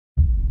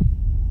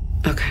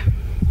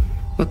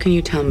What can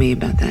you tell me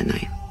about that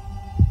night?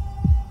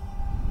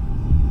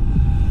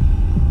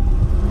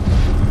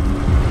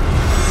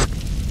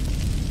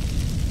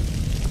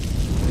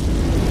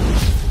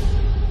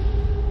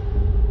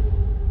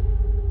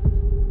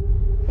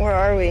 Where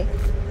are we?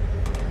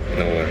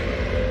 Nowhere.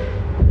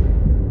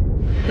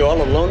 You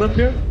all alone up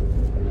here?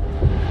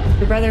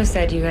 Your brother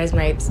said you guys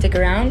might stick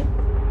around.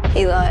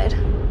 He lied.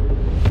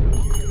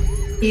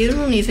 You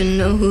don't even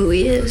know who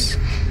he is.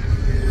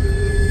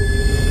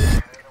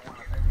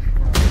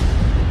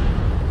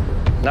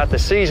 Not the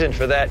season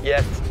for that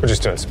yet. We're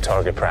just doing some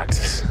target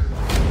practice.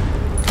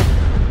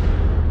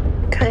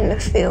 Kind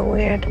of feel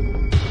weird.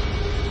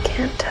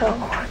 Can't tell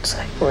what's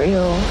like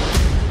real.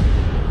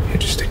 You're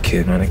just a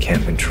kid on a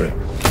camping trip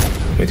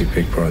with your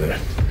big brother.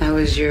 How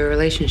was your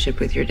relationship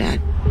with your dad?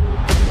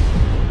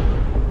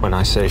 When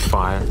I say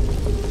fire,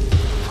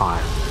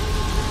 fire.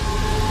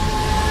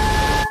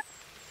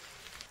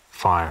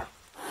 Fire.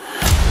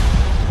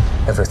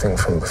 Everything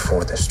from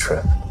before this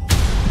trip.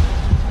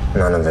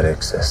 None of it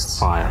exists.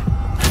 Fire.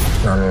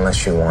 Not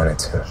unless you want it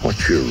to.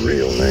 What's your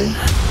real name?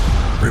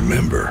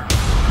 Remember,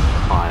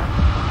 Fire.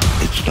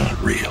 it's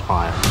not real.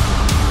 Fire.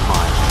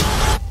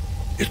 Fire.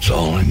 It's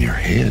all in your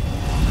head.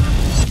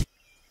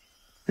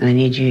 And I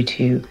need you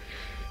to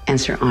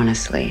answer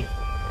honestly.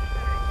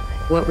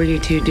 What were you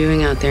two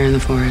doing out there in the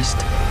forest?